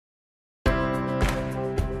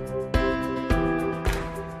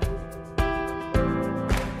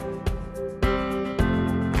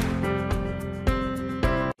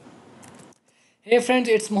Hey friends,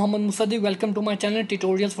 it's Mohammed Musadi. Welcome to my channel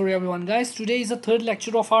Tutorials for Everyone. Guys, today is the third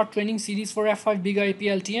lecture of our training series for F5 Big IP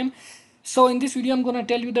LTM. So in this video, I'm going to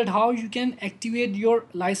tell you that how you can activate your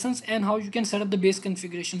license and how you can set up the base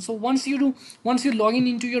configuration. So once you log in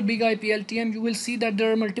into your Big IP LTM, you will see that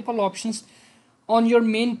there are multiple options on your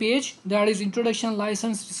main page. That is introduction,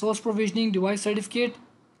 license, resource provisioning, device certificate,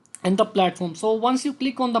 and the platform. So once you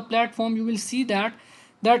click on the platform, you will see that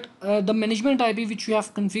the management IP which you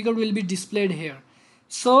have configured will be displayed here.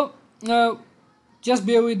 So uh, just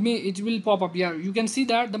bear with me, it will pop up here. You can see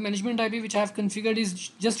that the management IP which I have configured is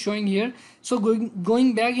just showing here. So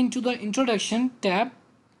going back into the introduction tab,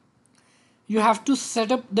 you have to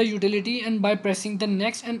set up the utility, and by pressing the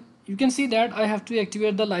next, and you can see that I have to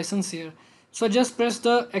activate the license here. So just press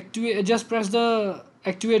the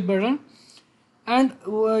activate button. And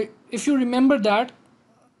if you remember that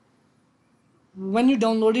when you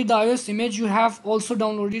downloaded the iOS image, you have also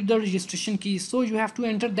downloaded the registration key. So you have to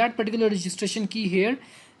enter that particular registration key here.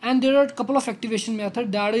 And there are a couple of activation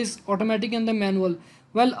methods, that is automatic and the manual.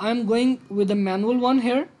 Well, I'm going with the manual one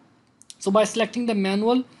here. So by selecting the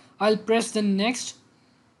manual, I'll press the next.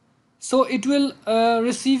 So it will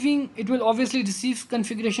obviously receive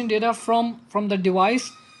configuration data from the device.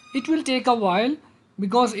 It will take a while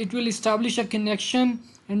because it will establish a connection,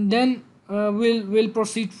 and then will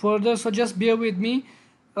proceed further. So just bear with me.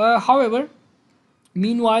 However,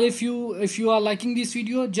 meanwhile, if you are liking this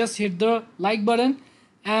video, just hit the like button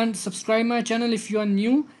and subscribe my channel if you are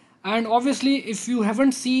new. And obviously, if you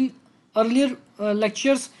haven't seen earlier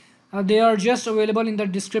lectures, they are just available in the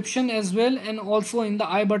description as well, and also in the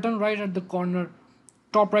I button right at the corner,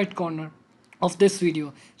 top right corner of this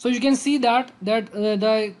video. So you can see that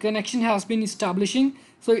the connection has been establishing.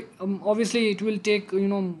 So obviously it will take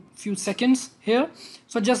few seconds here.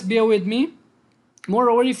 So just bear with me.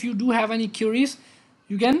 Moreover, if you do have any queries,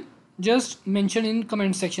 you can just mention in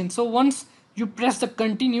comment section. So once you press the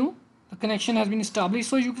continue, the connection has been established.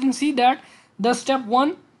 So you can see that the step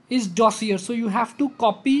 1 is dossier. So you have to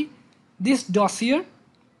copy this dossier.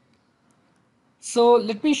 So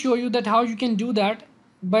let me show you that how you can do that.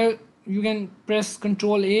 By you can press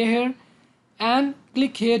Ctrl A here and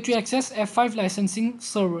click here to access F5 licensing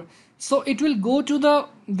server. So it will go to the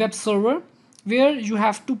web server where you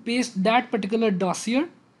have to paste that particular dossier.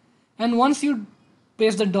 And once you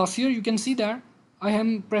paste the dossier, you can see that I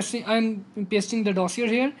am pasting the dossier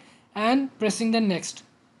here and pressing the next.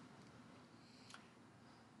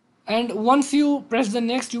 And once you press the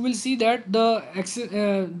next, you will see that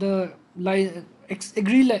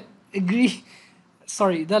agree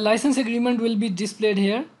the license agreement will be displayed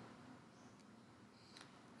here.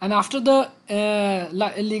 And after the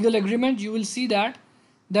legal agreement, you will see that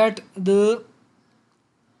the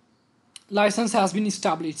license has been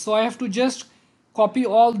established. So I have to just copy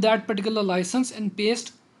all that particular license and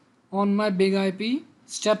paste on my Big IP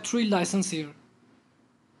step 3 license here.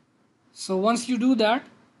 So once you do that,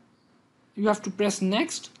 you have to press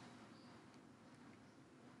next.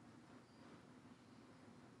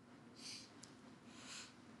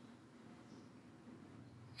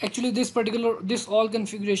 Actually, this all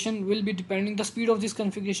configuration will be depending, the speed of this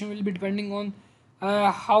configuration will be depending on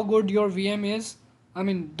how good your VM is. I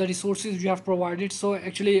mean the resources you have provided. So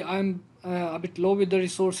actually I'm a bit low with the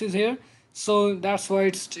resources here, so that's why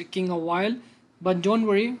it's taking a while. But don't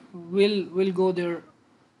worry, we'll go there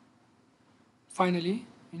finally,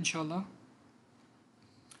 inshallah.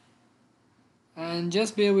 And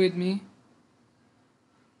just bear with me.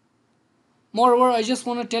 Moreover, I just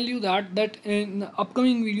want to tell you that in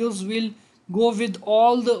upcoming videos we'll go with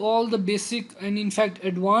all the basic and in fact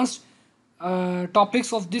advanced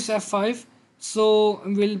topics of this F5. So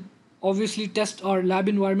we'll obviously test our lab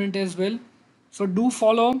environment as well. So do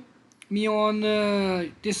follow me on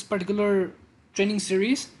this particular training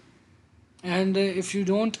series. And if you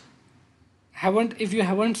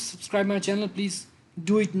haven't subscribed my channel, please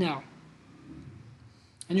do it now.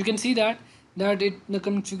 And you can see that the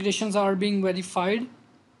configurations are being verified.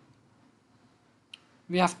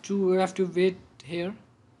 We have to wait here.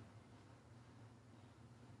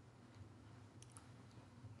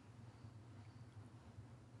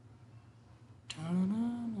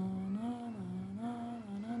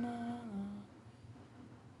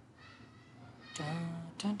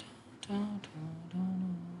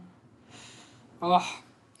 Oh,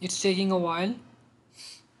 it's taking a while.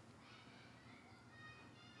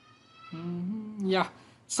 Yeah.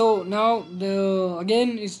 So now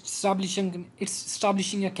it's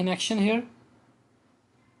establishing a connection here.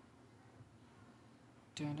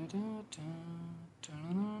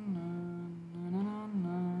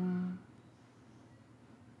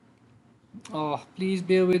 Oh, please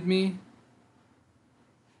bear with me.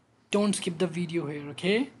 don't skip the video here,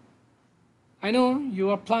 okay? I know you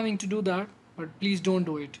are planning to do that, but please don't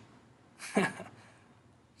do it.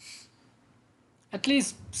 At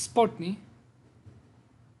least spot me.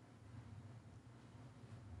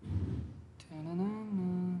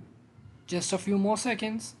 Just a few more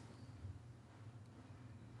seconds.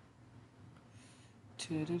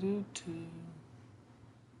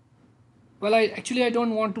 Well, I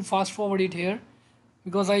don't want to fast forward it here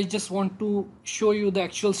because I just want to show you the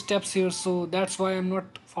actual steps here, so that's why I'm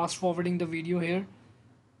not fast forwarding the video here.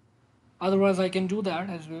 Otherwise I can do that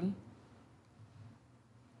as well.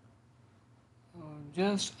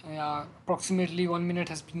 Just approximately 1 minute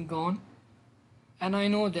has been gone, and I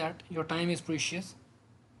know that your time is precious,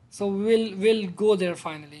 so we'll go there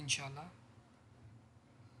finally, inshallah.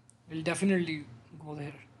 We'll definitely go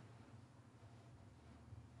there.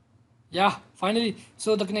 Yeah, finally.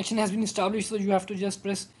 So the connection has been established, so you have to just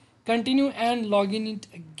press continue and log in it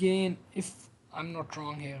again, if I'm not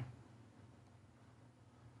wrong here.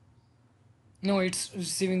 No, it's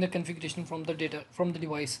receiving the configuration from the data from the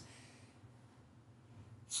device.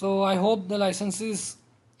 So I hope the license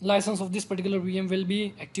of this particular VM will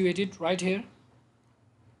be activated right here,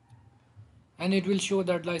 and it will show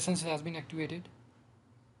that license has been activated.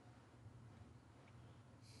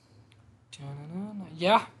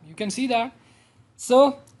 Yeah, you can see that.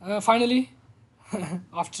 So finally,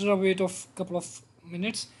 after a wait of couple of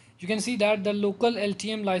minutes, you can see that the local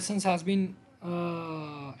LTM license has been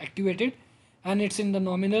activated, and it's in the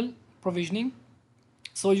nominal provisioning.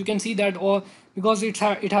 So you can see that, or because it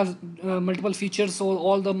has multiple features, so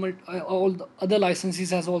all the other licenses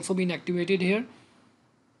has also been activated here.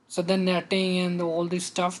 So the netting and all this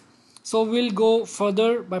stuff. So we'll go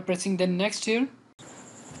further by pressing the next here.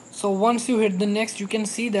 So once you hit the next, you can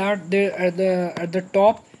see that there at the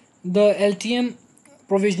top the LTM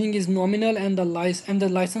provisioning is nominal, and the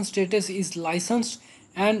license status is licensed,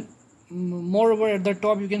 and moreover at the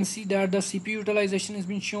top you can see that the CPU utilization has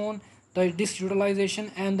been shown, the disk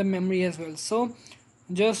utilization, and the memory as well. So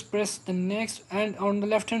just press the next, and on the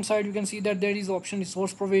left hand side you can see that there is option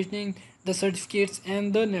resource provisioning, the certificates,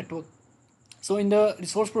 and the network. So in the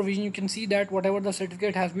resource provision you can see that whatever the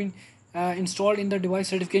certificate has been installed in the device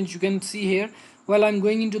certificates, you can see here. Well, I'm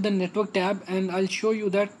going into the network tab, and I'll show you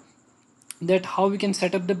that how we can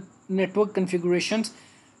set up the network configurations.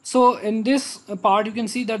 So in this part you can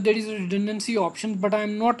see that there is a redundancy option, but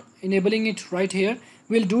I'm not enabling it right here.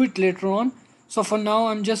 We'll do it later on. So for now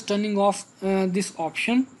I'm just turning off this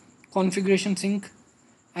option, configuration sync,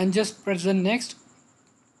 and just press the next.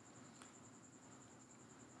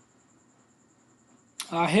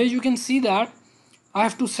 Here you can see that I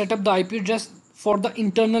have to set up the IP address for the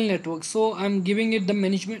internal network. So I'm giving it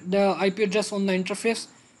the IP address on the interface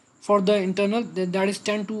for the internal, that is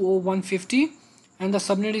 10.2.0.150, and the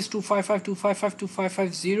subnet is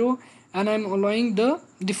 255.255.255.0, and I'm allowing the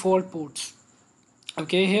default ports.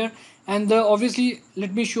 Okay, here, and obviously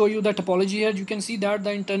let me show you the topology here. You can see that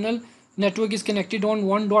the internal network is connected on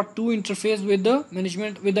 1.2 interface with the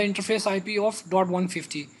interface IP of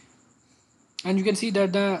 .150. And you can see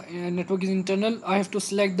that the network is internal. I have to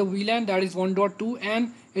select the VLAN, that is 1.2,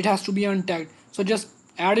 and it has to be untagged. So just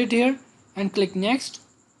add it here and click next.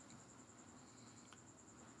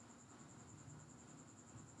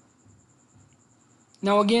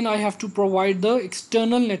 Now again I have to provide the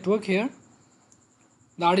external network here,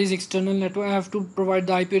 that is external network. I have to provide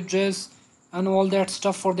the IP address and all that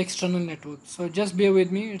stuff for the external network. So just bear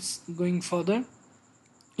with me, it's going further.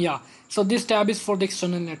 Yeah, so this tab is for the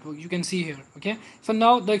external network, you can see here. Okay, so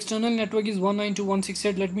now the external network is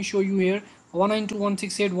 192.168. let me show you here,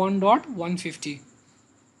 192.168.1.150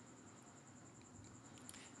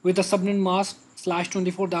 with a subnet mask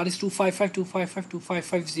 /24, that is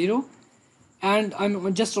 255.255.255.0, and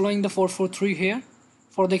I'm just allowing the 443 here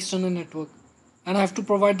for the external network, and I have to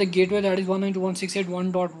provide the gateway, that is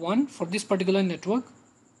 192.168.1.1 for this particular network,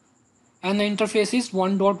 and the interface is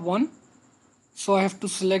 1.1. So I have to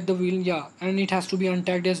select the wheel, yeah, and it has to be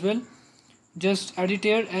untagged as well. Just add it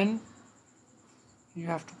here and you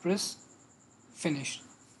have to press finish.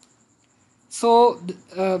 So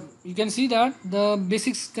you can see that the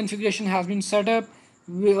basics configuration has been set up.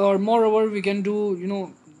 Or moreover we can do,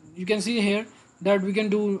 you can see here that we can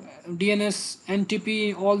do DNS,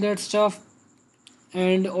 NTP, all that stuff,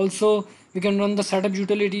 and also we can run the setup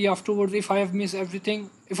utility afterwards. If I have missed anything,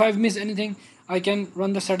 I can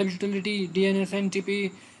run the setup utility, DNS,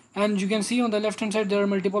 NTP, and you can see on the left hand side there are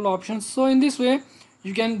multiple options. So in this way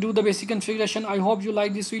you can do the basic configuration. I hope you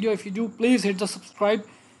like this video. If you do, please hit the subscribe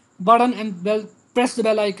button and press the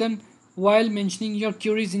bell icon while mentioning your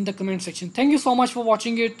queries in the comment section. Thank you so much for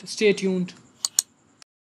watching it. Stay tuned.